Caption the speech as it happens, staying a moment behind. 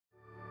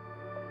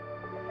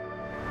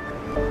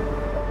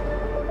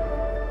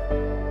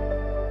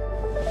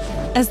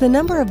As the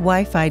number of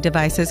Wi-Fi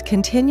devices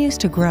continues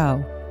to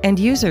grow and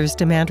users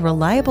demand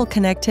reliable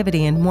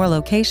connectivity in more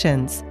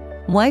locations,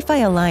 Wi-Fi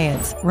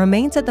Alliance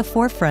remains at the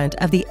forefront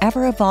of the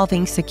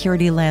ever-evolving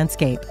security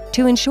landscape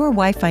to ensure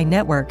Wi-Fi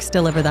networks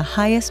deliver the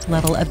highest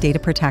level of data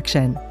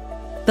protection.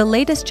 The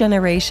latest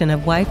generation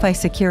of Wi-Fi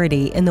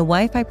security in the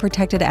Wi-Fi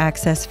Protected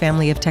Access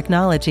family of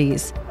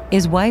technologies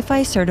is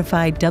Wi-Fi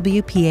certified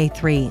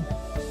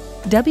WPA3.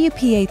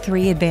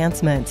 WPA3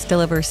 advancements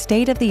deliver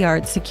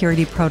state-of-the-art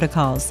security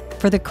protocols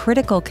for the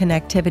critical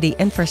connectivity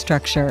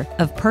infrastructure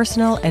of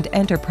personal and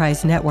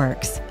enterprise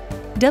networks.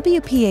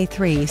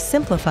 WPA3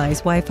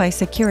 simplifies Wi-Fi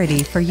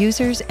security for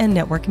users and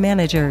network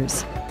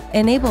managers,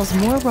 enables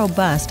more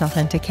robust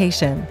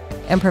authentication,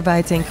 and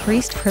provides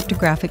increased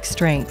cryptographic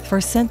strength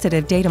for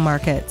sensitive data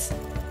markets.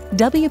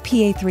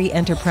 WPA3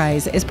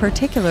 Enterprise is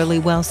particularly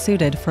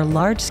well-suited for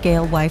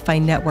large-scale Wi-Fi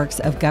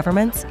networks of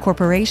governments,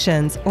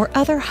 corporations, or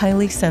other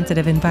highly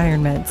sensitive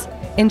environments,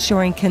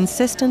 ensuring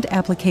consistent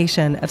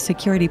application of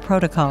security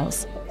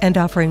protocols and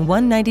offering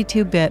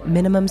 192-bit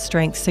minimum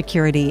strength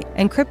security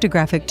and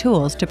cryptographic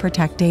tools to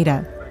protect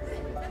data.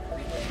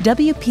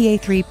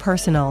 WPA3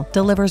 Personal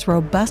delivers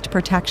robust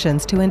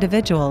protections to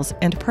individuals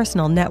and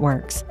personal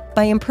networks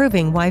by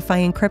improving Wi-Fi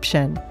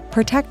encryption,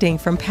 protecting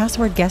from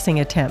password guessing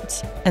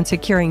attempts, and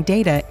securing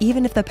data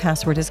even if the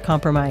password is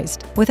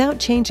compromised, without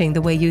changing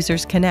the way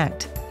users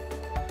connect.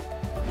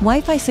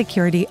 Wi-Fi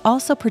security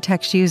also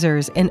protects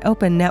users in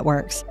open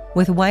networks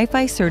with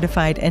Wi-Fi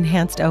certified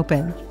Enhanced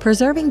Open,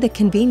 preserving the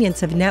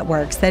convenience of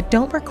networks that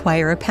don't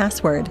require a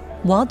password,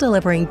 while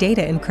delivering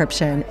data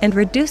encryption and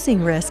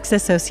reducing risks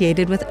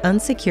associated with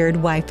unsecured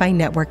Wi-Fi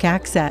network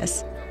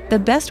access. The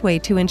best way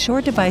to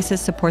ensure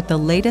devices support the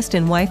latest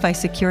in Wi-Fi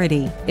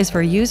security is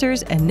for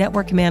users and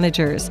network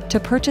managers to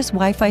purchase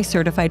Wi-Fi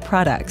certified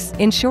products,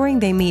 ensuring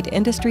they meet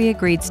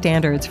industry-agreed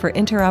standards for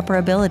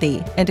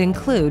interoperability and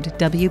include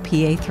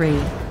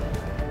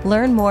WPA3.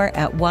 Learn more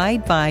at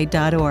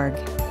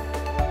wideby.org.